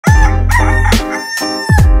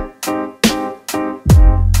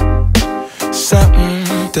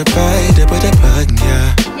the bite, the button,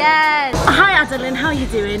 yeah. Yes. Hi, Adeline. How are you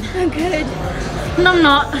doing? I'm good. No, I'm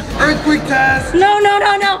not. Earthquake test. No.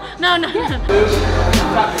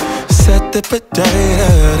 Set the potato,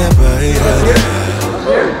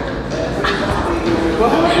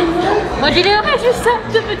 What'd you do? I just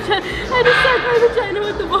tapped the vagina. I just tapped my vagina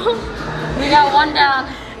with the ball. We got one down.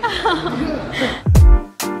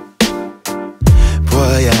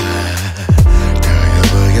 boy,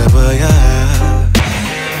 boy.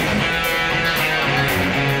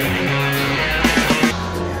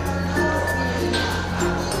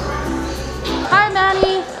 Hi,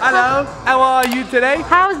 Manny. Hello. How are you today?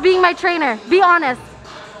 How's being my trainer? Be honest.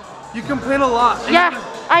 You complain a lot. Yeah,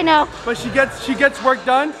 I know. But she gets work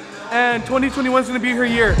done, and 2021 is gonna be her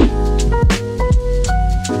year.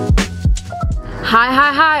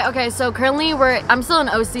 Hi. Okay, so currently I'm still in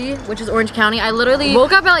OC, which is Orange County. I literally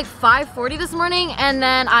woke up at like 5:40 this morning, and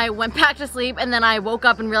then I went back to sleep, and then I woke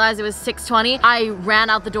up and realized it was 6:20. I ran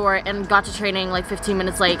out the door and got to training like 15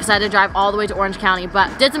 minutes late because I had to drive all the way to Orange County, but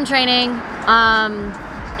did some training.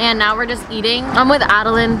 And now we're just eating. I'm with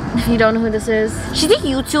Adeline, if you don't know who this is. She's a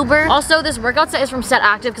YouTuber. Also, this workout set is from Set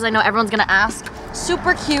Active because I know everyone's gonna ask.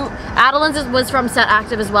 Super cute. Adeline's was from Set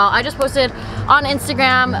Active as well. I just posted on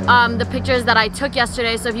Instagram the pictures that I took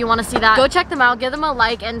yesterday, so if you want to see that, go check them out, give them a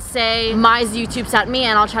like, and say Mai's YouTube sent me,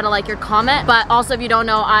 and I'll try to like your comment. But also, if you don't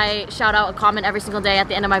know, I shout out a comment every single day at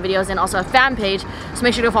the end of my videos, and also a fan page, so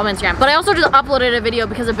make sure to follow me on Instagram. But I also just uploaded a video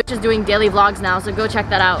because a bitch is doing daily vlogs now, so go check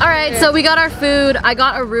that out. Alright, so we got our food. I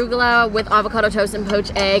got arugula with avocado toast and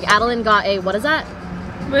poached egg. Adeline got a, what is that?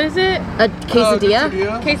 What is it? A quesadilla.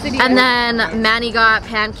 Quesadilla. And then Manny got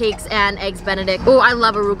pancakes and eggs Benedict. Oh, I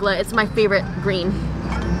love arugula. It's my favorite green.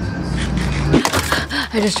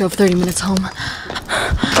 I just drove 30 minutes home.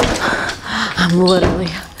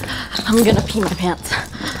 I'm gonna pee my pants.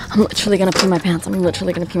 I'm literally gonna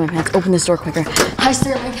pee my pants. Open this door quicker. Hi,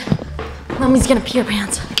 Sterling. Mommy's gonna pee her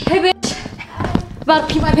pants. Hey, bitch. About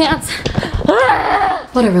to pee my pants.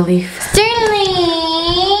 What a relief.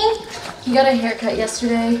 Sterling! He got a haircut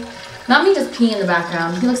yesterday. Not me just peeing in the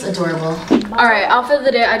background. He looks adorable. Alright, outfit of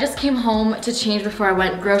the day. I just came home to change before I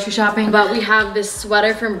went grocery shopping. But we have this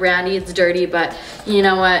sweater from Brandy. It's dirty, but you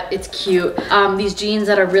know what? It's cute. These jeans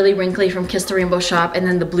that are really wrinkly from Kiss the Rainbow Shop, and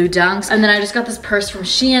then the blue dunks. And then I just got this purse from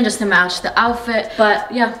Shein just to match the outfit.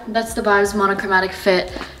 But yeah, that's the vibes, monochromatic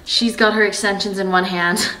fit. She's got her extensions in one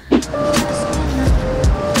hand.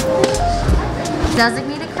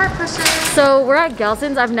 Designated cart pusher. So we're at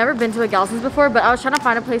Gelson's. I've never been to a Gelson's before, but I was trying to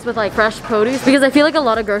find a place with like fresh produce because I feel like a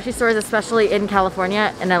lot of grocery stores, especially in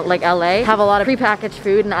California and like LA, have a lot of prepackaged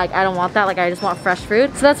food, and I don't want that. Like, I just want fresh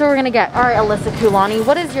food. So that's what we're gonna get. All right, Alyssa Kulani,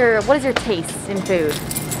 what is your taste in food?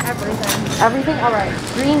 Everything. Everything. All right.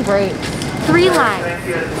 Green grapes, 3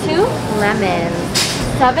 limes, 2 lemons,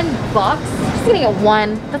 $7. Just gonna get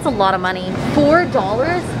 1. That's a lot of money.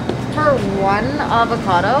 $4 for 1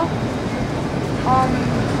 avocado.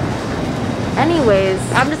 Anyways,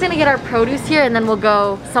 I'm just gonna get our produce here, and then we'll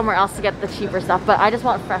go somewhere else to get the cheaper stuff, but I just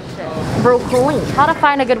want fresh shit. Broccoli. How to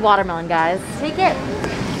find a good watermelon, guys. Take it.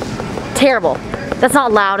 Terrible. That's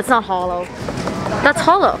not loud. It's not hollow. That's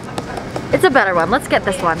hollow. It's a better one. Let's get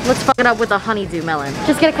this one. Let's fuck it up with a honeydew melon.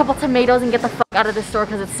 Just get a couple tomatoes and get the fuck out of this store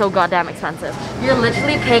because it's so goddamn expensive. You're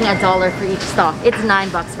literally paying $1 for each stock. It's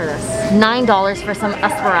 $9 for this. $9 for some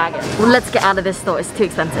asparagus. Let's get out of this store. It's too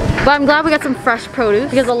expensive. But I'm glad we got some fresh produce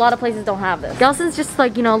because a lot of places don't have this. Gelson's just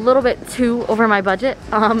like, you know, a little bit too over my budget.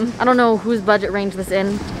 I don't know whose budget range this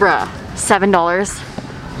in. Bruh, $7.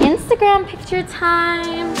 Instagram picture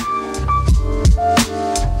time.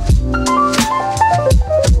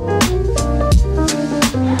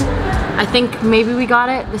 I think maybe we got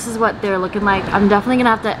it. This is what they're looking like. I'm definitely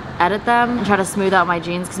gonna have to edit them and try to smooth out my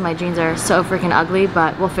jeans because my jeans are so freaking ugly,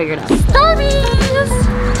 but we'll figure it out. Starbies!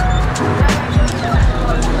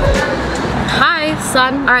 Hi,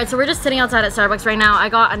 son. All right, so we're just sitting outside at Starbucks right now. I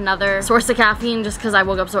got another source of caffeine just because I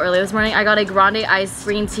woke up so early this morning. I got a grande iced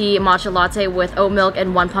green tea matcha latte with oat milk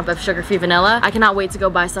and 1 pump of sugar-free vanilla. I cannot wait to go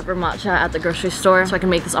buy supper matcha at the grocery store so I can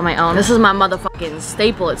make this on my own. This is my motherfucking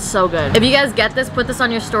staple. It's so good. If you guys get this, put this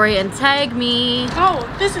on your story and tag me. Oh,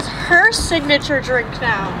 this is her signature drink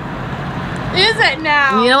now. Is it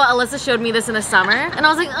now? You know what? Alyssa showed me this in the summer, and I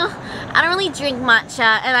was like, ugh, I don't really drink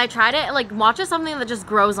matcha. And I tried it. Like, matcha is something that just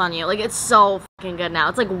grows on you. Like, it's so fucking good now.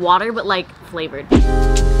 It's like water, but like flavored.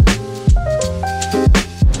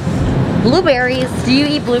 Blueberries. Do you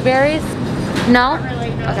eat blueberries? No? Not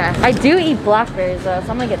really. Okay. I do eat blackberries though,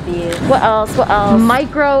 so I'm gonna get these. What else? What else?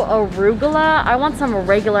 Micro arugula. I want some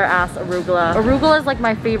regular ass arugula. Arugula is like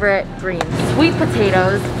my favorite green. Sweet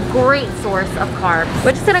potatoes, great source of carbs.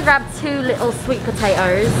 We're just gonna grab 2 little sweet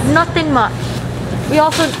potatoes. Nothing much. We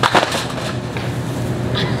also...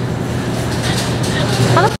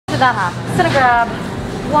 How the f did that happen? Just gonna grab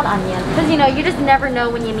 1 onion. Because you know, you just never know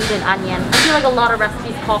when you need an onion. I feel like a lot of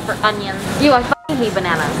recipes call for onions. I fucking hate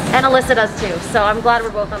bananas. And Alyssa does too. So I'm glad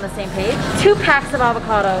we're both on the same page. 2 packs of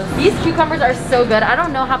avocados. These cucumbers are so good. I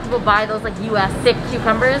don't know how people buy those like US thick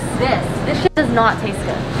cucumbers. This shit does not taste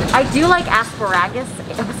good. I do like asparagus.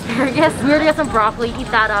 We already got some broccoli,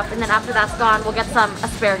 eat that up, and then after that's gone, we'll get some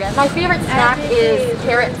asparagus. My favorite snack is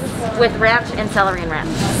carrots with ranch and celery and ranch.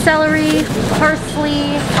 Celery,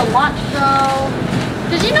 parsley, cilantro.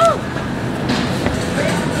 Did you know?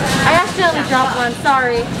 I accidentally dropped one,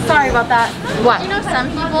 sorry about that. What? You know some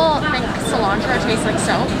people think cilantro tastes like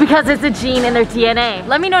soap? Because it's a gene in their DNA.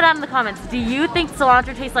 Let me know down in the comments, do you think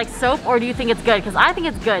cilantro tastes like soap or do you think it's good? Because I think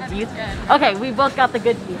it's good. Do you? Okay, we both got the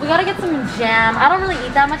good tea. We gotta get some jam. I don't really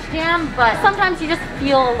eat that much jam, but sometimes you just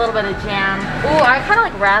feel a little bit of jam. Ooh, I kind of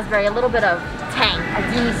like raspberry, a little bit of tang. I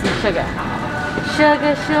do need some sugar.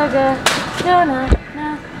 Sugar, sugar,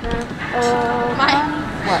 oh, honey.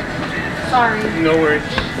 What? Sorry. No worries.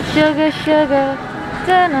 Sugar, sugar,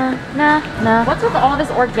 da-na-na-na. What's with all this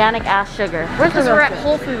organic ass sugar? Where's the Because real we're at sugar?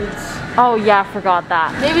 Whole Foods. Oh yeah, forgot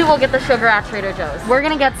that. Maybe we'll get the sugar at Trader Joe's. We're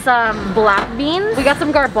gonna get some black beans. We got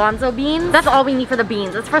some garbanzo beans. That's all we need for the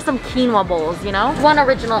beans. It's for some quinoa bowls, you know? 1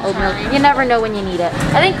 original oat milk. You never know when you need it.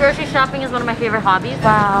 I think grocery shopping is one of my favorite hobbies.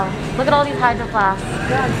 Wow. Look at all these Hydro Flasks.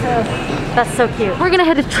 That's so cute. We're gonna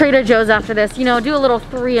head to Trader Joe's after this. You know, do a little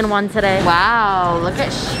 3-in-1 today. Wow, look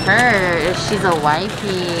at her. She's a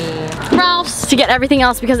wifey. Ralph's to get everything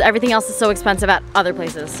else because everything else is so expensive at other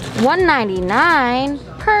places. $1.99.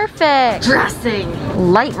 Perfect. Dressing.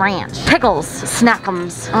 Light ranch. Pickles.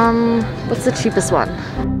 Snackums. What's the cheapest one?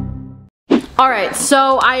 Alright,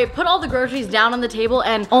 so I put all the groceries down on the table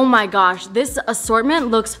and oh my gosh, this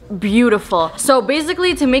assortment looks beautiful. So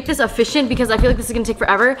basically to make this efficient, because I feel like this is gonna take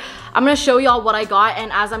forever, I'm gonna show y'all what I got,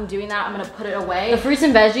 and as I'm doing that, I'm gonna put it away. The fruits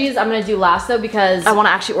and veggies I'm gonna do last though because I wanna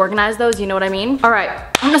actually organize those, you know what I mean? Alright,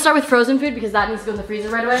 I'm gonna start with frozen food because that needs to go in the freezer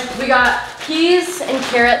right away. We got peas and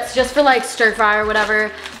carrots just for like stir fry or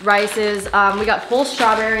whatever, rices. We got full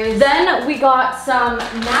strawberries. Then we got some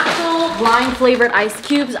natural lime flavored ice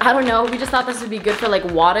cubes. I don't know, we just thought this would be good for like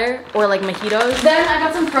water or like mojitos. Then I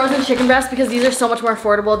got some frozen chicken breasts because these are so much more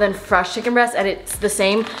affordable than fresh chicken breasts, and it's the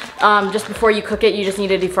same. Just before you cook it, you just need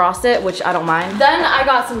to defrost it, which I don't mind. Then I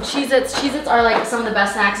got some Cheez-Its. Cheez-Its are like some of the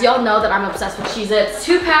best snacks. Y'all know that I'm obsessed with Cheez-Its.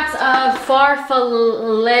 2 packs of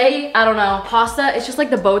farfalle, I don't know, pasta. It's just like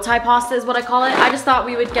the bow tie pasta is what I call it. I just thought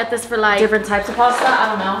we would get this for like different types of pasta. I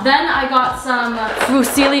don't know. Then I got some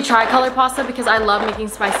fusilli tricolor pasta because I love making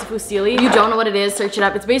spicy fusilli. If you don't know what it is, search it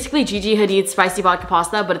up. It's basically Gigi Hadid's spicy vodka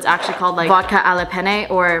pasta, but it's actually called like vodka alla penne,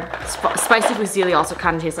 or spicy fusilli also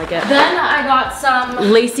kind of tastes like it. Then I got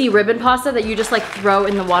some lacy ribbon pasta that you just like throw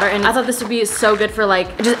in the water, and I thought this would be so good for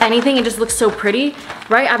like just anything. It just looks so pretty,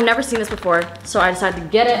 right? I've never seen this before, so I decided to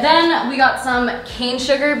get it. Then we got some cane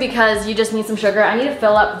sugar because you just need some sugar. I need to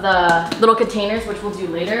fill up the little containers, which we'll do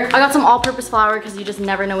later. I got some all-purpose flour because you just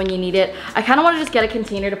never know when you need it. I kind of want to just get a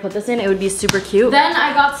container to put this in. It would be super cute. Then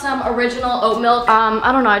I got some original oat milk.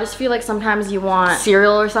 I don't know, I just feel like sometimes you want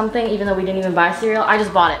cereal or something, even though we didn't even buy cereal. I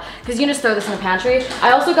just bought it because you can just throw this in the pantry.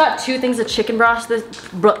 I also got 2 things of chicken broth.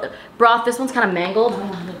 This one's kind of mangled. I don't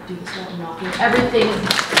know how to do this without knocking everything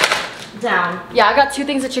down. Yeah, I got 2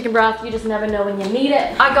 things of chicken broth. You just never know when you need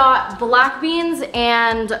it. I got black beans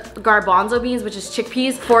and garbanzo beans, which is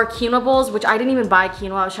chickpeas, for quinoa bowls, which I didn't even buy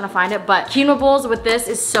quinoa. I was trying to find it, but quinoa bowls with this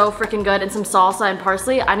is so freaking good, and some salsa and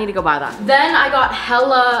parsley. I need to go buy that. Then I got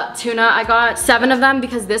hella tuna. I got 7 of them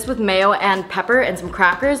because this with mayo and pepper and some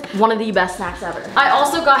crackers, one of the best snacks ever. I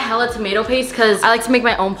also got hella tomato paste because I like to make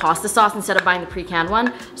my own pasta sauce instead of buying the pre-canned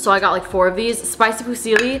one. So I got like 4 of these. Spicy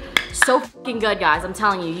fusilli, so freaking good, guys. I'm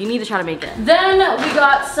telling you, you need to try to make it. Then we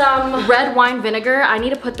got some red wine vinegar. I need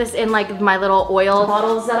to put this in like my little oil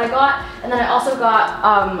bottles that I got. And then I also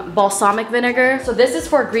got balsamic vinegar. So this is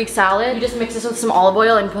for Greek salad. You just mix this with some olive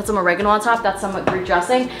oil and put some oregano on top. That's some Greek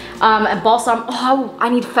dressing. And balsam, oh, I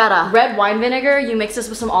need feta. Red wine vinegar, you mix this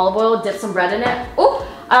with some olive oil, dip some bread in it. Oh,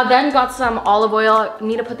 Then got some olive oil.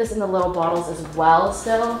 Need to put this in the little bottles as well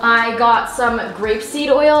still. I got some grapeseed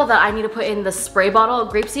oil that I need to put in the spray bottle.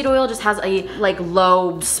 Grapeseed oil just has a like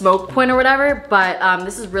low smoke point or whatever, but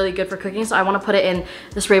this is really good for cooking, so I want to put it in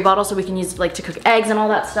the spray bottle so we can use like to cook eggs and all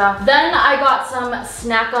that stuff. Then I got some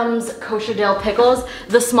Snackums kosher dill pickles.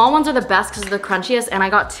 The small ones are the best because they're crunchiest, and I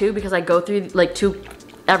got 2 because I go through like 2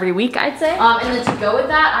 every week, I'd say. And then to go with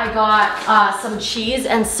that, I got some cheese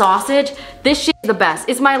and sausage. This shit is the best.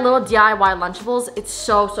 It's my little DIY Lunchables. It's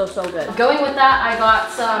so good. Going with that, I got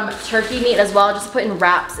some turkey meat as well, just put in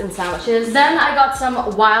wraps and sandwiches. Then I got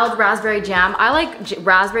some wild raspberry jam. I like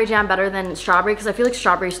raspberry jam better than strawberry because I feel like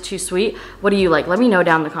strawberry is too sweet. What do you like? Let me know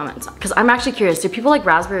down in the comments because I'm actually curious. Do people like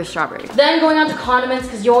raspberry or strawberry? Then going on to condiments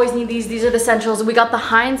because you always need these. These are the essentials. We got the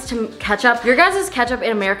Heinz ketchup. Your guys' ketchup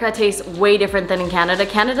in America tastes way different than in Canada.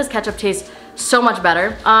 Canada's ketchup tastes so much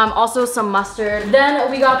better. Also some mustard. Then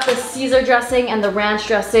we got the Caesar dressing and the ranch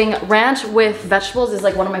dressing. Ranch with vegetables is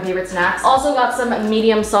like one of my favorite snacks. Also got some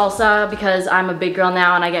medium salsa because I'm a big girl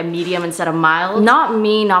now and I get medium instead of mild. Not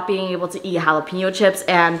me not being able to eat jalapeno chips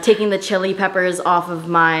and taking the chili peppers off of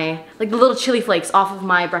my, like the little chili flakes off of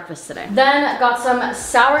my breakfast today. Then got some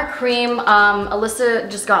sour cream.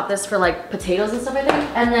 Alyssa just got this for like potatoes and stuff, I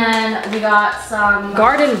think. And then we got some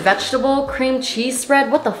garden vegetable cream cheese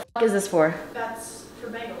spread. What the fuck is this for? That's for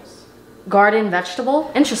bagels. Garden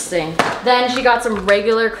vegetable? Interesting. Then she got some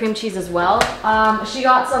regular cream cheese as well. She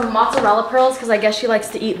got some mozzarella pearls because I guess she likes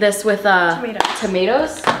to eat this with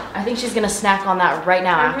tomatoes. I think she's gonna snack on that right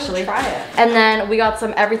now, actually. Try it. And then we got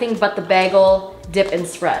some everything but the bagel dip and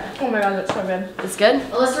spread. Oh my god, that's so good. It's good?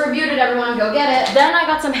 Alyssa reviewed it, everyone, go get it. Then I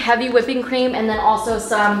got some heavy whipping cream and then also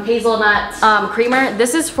some hazelnut creamer.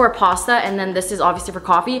 This is for pasta and then this is obviously for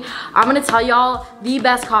coffee. I'm gonna tell y'all the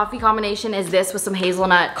best coffee combination is this with some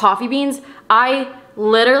hazelnut coffee beans. I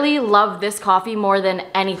literally love this coffee more than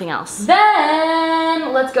anything else.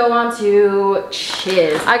 Then let's go on to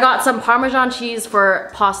cheese. I got some Parmesan cheese for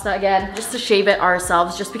pasta again, just to shave it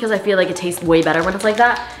ourselves, just because I feel like it tastes way better when it's like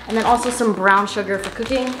that. And then also some brown sugar for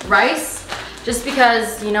cooking. Rice, just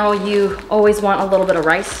because, you know, you always want a little bit of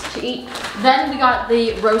rice to eat. Then we got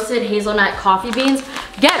the roasted hazelnut coffee beans.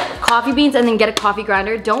 Get coffee beans and then get a coffee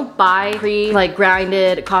grinder. Don't buy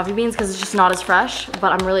grinded coffee beans because it's just not as fresh,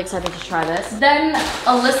 but I'm really excited to try this. Then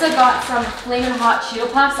Alyssa got some Flamin' Hot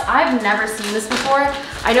Cheeto Puffs. I've never seen this before.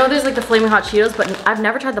 I know there's like the Flamin' Hot Cheetos, but I've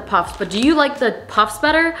never tried the Puffs. But do you like the Puffs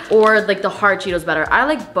better or like the hard Cheetos better? I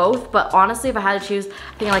like both, but honestly, if I had to choose,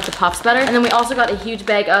 I think I like the Puffs better. And then we also got a huge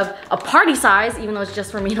bag of a party size, even though it's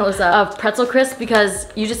just for me and Alyssa, of pretzel crisps because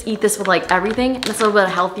you just eat this with like everything. And it's a little bit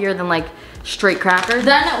healthier than like straight cracker.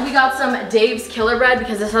 Then we got some Dave's Killer Bread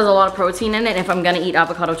because this has a lot of protein in it. If I'm gonna eat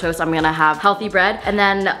avocado toast, I'm gonna have healthy bread. And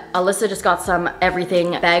then Alyssa just got some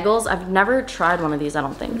everything bagels. I've never tried one of these, I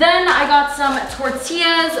don't think. Then I got some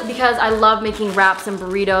tortillas because I love making wraps and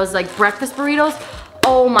burritos, like breakfast burritos.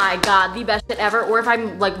 Oh my god, the best shit ever. Or if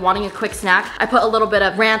I'm like wanting a quick snack, I put a little bit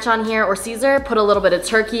of ranch on here or Caesar, put a little bit of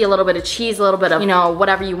turkey, a little bit of cheese, a little bit of, you know,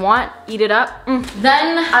 whatever you want, eat it up.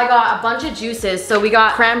 Then I got a bunch of juices. So we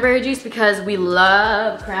got cranberry juice because we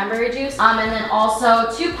love cranberry juice. And then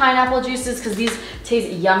also 2 pineapple juices because these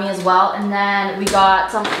taste yummy as well. And then we got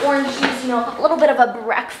some orange juice, you know, a little bit of a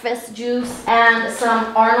breakfast juice and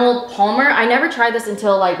some Arnold Palmer. I never tried this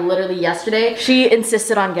until like literally yesterday. She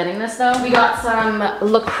insisted on getting this though. We got some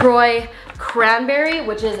LaCroix cranberry,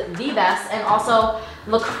 which is the best, and also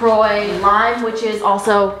LaCroix lime, which is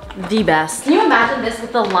also the best. Can you imagine this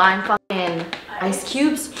with the lime fucking ice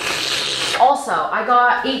cubes? Also, I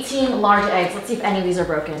got 18 large eggs. Let's see if any of these are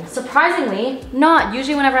broken. Surprisingly, not.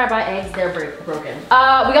 Usually whenever I buy eggs, they're broken.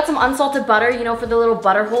 We got some unsalted butter, you know, for the little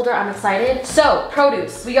butter holder. I'm excited. So,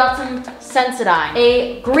 produce. We got some Sensodyne,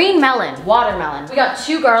 a green melon, watermelon. We got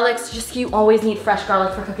 2 garlics, just you always need fresh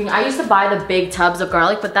garlic for cooking. I used to buy the big tubs of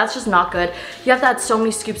garlic, but that's just not good. You have to add so many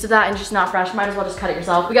scoops of that and just not fresh. Might as well just cut it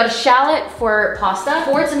yourself. We got a shallot for pasta,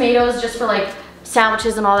 4 tomatoes just for like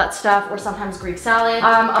sandwiches and all that stuff, or sometimes Greek salad.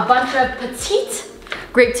 A bunch of petite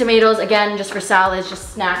grape tomatoes, again, just for salads,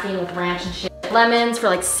 just snacking with ranch and shit. Lemons for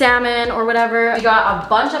like salmon or whatever. We got a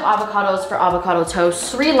bunch of avocados for avocado toast,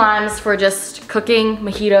 3 limes for just cooking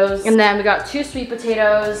mojitos, and then we got 2 sweet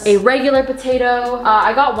potatoes, a regular potato.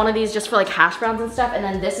 I got one of these just for like hash browns and stuff, and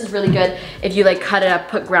then this is really good if you like cut it up,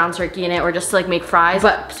 put ground turkey in it, or just to like make fries.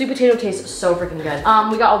 But sweet potato tastes so freaking good.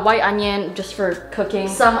 We got a white onion just for cooking.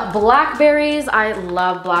 Some blackberries. I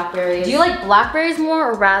love blackberries. Do you like blackberries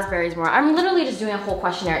more or raspberries more? I'm literally just doing a whole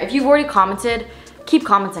questionnaire. If you've already commented, keep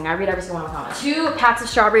commenting. I read every single one of my comments. 2 packs of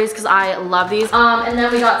strawberries because I love these. And then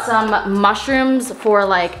we got some mushrooms for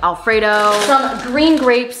like Alfredo. Some green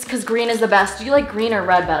grapes because green is the best. Do you like green or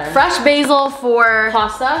red better? Fresh basil for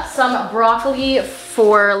pasta. Some broccoli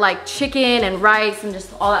for like chicken and rice and just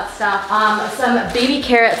all that stuff. Some baby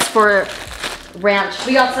carrots for ranch.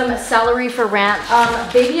 We got some celery for ranch.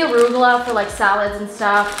 Baby arugula for like salads and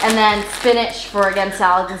stuff. And then spinach for, again,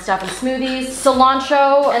 salads and stuff and smoothies.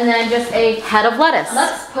 Cilantro, and then just a head of lettuce.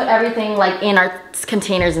 Let's put everything like in our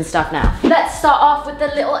containers and stuff now. Let's start off with the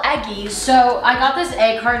little eggies. So I got this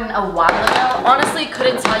egg carton a while ago. Honestly,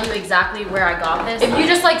 couldn't tell you exactly where I got this. If you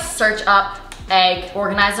just like search up egg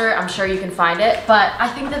organizer, I'm sure you can find it, but I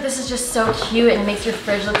think that this is just so cute and makes your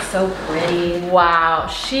fridge look so pretty. Wow,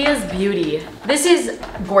 she is beauty. This is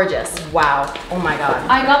gorgeous. Wow, oh my god.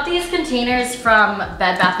 I got these containers from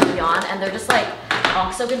Bed Bath & Beyond, and they're just like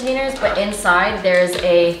OXO containers, but inside there's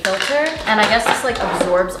a filter, and I guess this like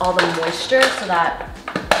absorbs all the moisture so that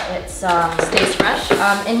it stays fresh.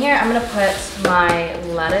 In here, I'm gonna put my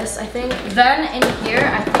lettuce, I think. Then in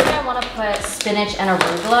here, I think I wanna put spinach and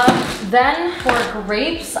arugula. Then for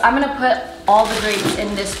grapes, I'm gonna put all the grapes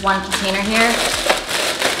in this one container here.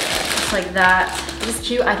 Just like that. This is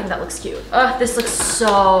cute. I think that looks cute. Ugh, this looks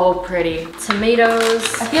so pretty. Tomatoes.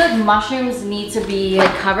 I feel like mushrooms need to be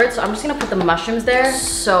like covered, so I'm just gonna put the mushrooms there.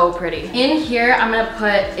 So pretty. In here, I'm gonna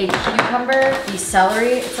put a cucumber, the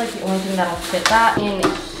celery. It's like the only thing that'll fit that. In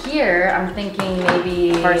here, I'm thinking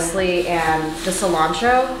maybe parsley and the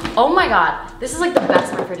cilantro. Oh my god, this is like the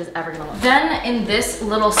best my fridge is ever gonna look. Then in this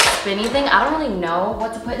little spinny thing, I don't really know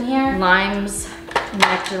what to put in here. Limes,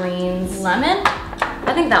 nectarines, lemon.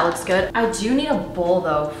 I think that looks good. I do need a bowl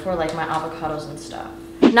though for like my avocados and stuff.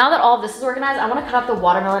 Now that all of this is organized, I want to cut up the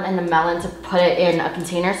watermelon and the melon to put it in a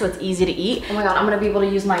container so it's easy to eat. Oh my god, I'm gonna be able to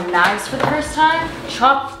use my knives for the first time.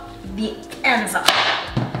 Chop the ends up.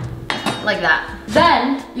 Like that.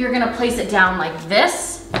 Then you're gonna place it down like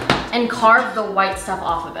this and carve the white stuff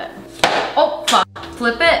off of it. Oh, fuck.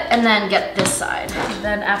 Flip it and then get this side.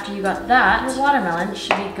 Then after you got that, your watermelon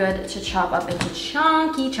should be good to chop up into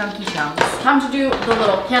chunky chunks. Time to do the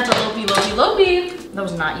little cantaloupe lopey. That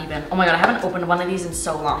was not even. Oh my god, I haven't opened one of these in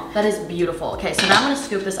so long. That is beautiful. Okay, so now I'm gonna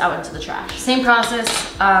scoop this out into the trash. Same process,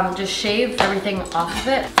 just shave everything off of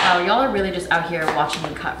it. Wow, y'all are really just out here watching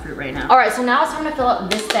me cut fruit right now. All right, so now it's time to fill up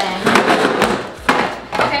this thing.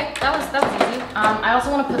 Okay, that was easy. I also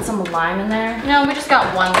want to put some lime in there. No, we just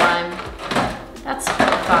got 1 lime. That's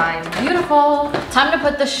fine. Beautiful. Time to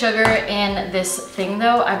put the sugar in this thing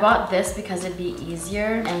though. I bought this because it'd be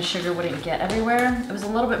easier and sugar wouldn't get everywhere. It was a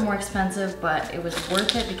little bit more expensive, but it was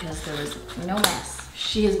worth it because there was no mess.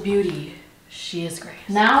 She is beauty. She is great.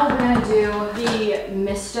 Now we're gonna do the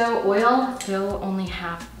misto oil. Fill only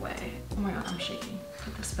halfway. Oh my god, I'm shaking.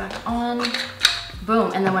 Put this back on.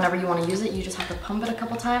 Boom, and then whenever you want to use it, you just have to pump it a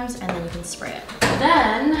couple times and then you can spray it.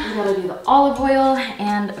 Then we gotta do the olive oil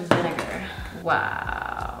and vinegar.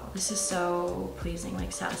 Wow, this is so pleasing,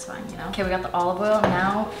 like satisfying, you know? Okay, we got the olive oil.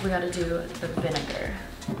 Now we gotta do the vinegar.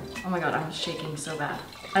 Oh my god, I'm shaking so bad.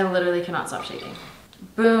 I literally cannot stop shaking.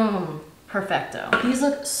 Boom. Perfecto. These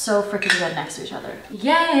look so freaking good next to each other.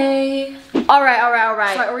 Yay! All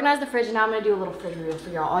right. So I organized the fridge and now I'm gonna do a little fridge review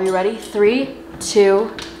for y'all. Are you ready? 3, 2,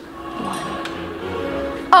 1.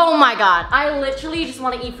 Oh my god, I literally just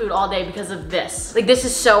want to eat food all day because of this. Like, this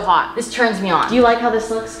is so hot. This turns me on. Do you like how this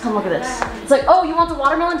looks? Come look at this. It's like, oh, you want the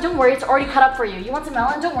watermelon? Don't worry, it's already cut up for you. You want some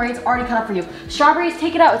melon? Don't worry, it's already cut up for you. Strawberries,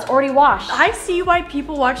 take it out, it's already washed. I see why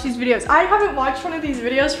people watch these videos. I haven't watched one of these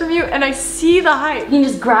videos from you and I see the hype. You can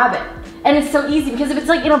just grab it. And it's so easy because if it's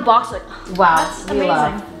like in a box, like, wow. That's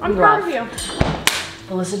amazing. I'm proud of you.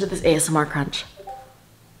 But listen to this ASMR crunch.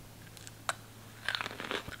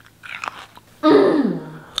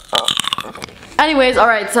 Anyways, all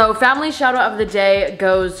right, so family shout out of the day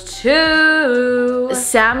goes to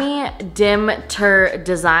Sammy Dimter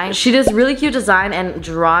Design. She does really cute design and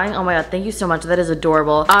drawing. Oh my god, thank you so much. That is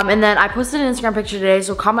adorable. And then I posted an Instagram picture today,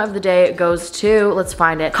 so comment of the day goes to, let's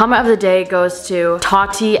find it. Comment of the day goes to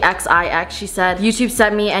Tati XIX. She said, YouTube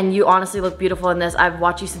sent me and you honestly look beautiful in this. I've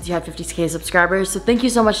watched you since you had 50K subscribers. So thank you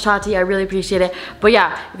so much, Tati. I really appreciate it. But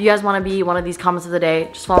yeah, if you guys want to be one of these comments of the day,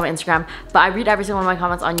 just follow my Instagram. But I read every single one of my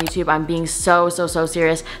comments on YouTube. I'm being so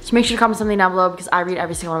serious. So make sure to comment something down below because I read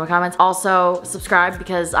every single one of my comments. Also, subscribe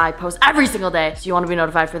because I post every single day. So you want to be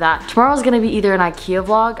notified for that. Tomorrow's going to be either an IKEA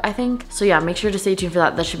vlog, I think. So yeah, make sure to stay tuned for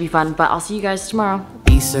that. That should be fun. But I'll see you guys tomorrow.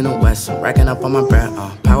 East and the west, I'm racking up on my bread,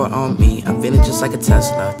 power on me, I'm feeling just like a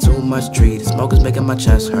Tesla. Too much tree, the smoke is making my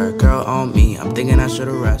chest hurt. Girl on me, I'm thinking I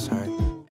should've rest her.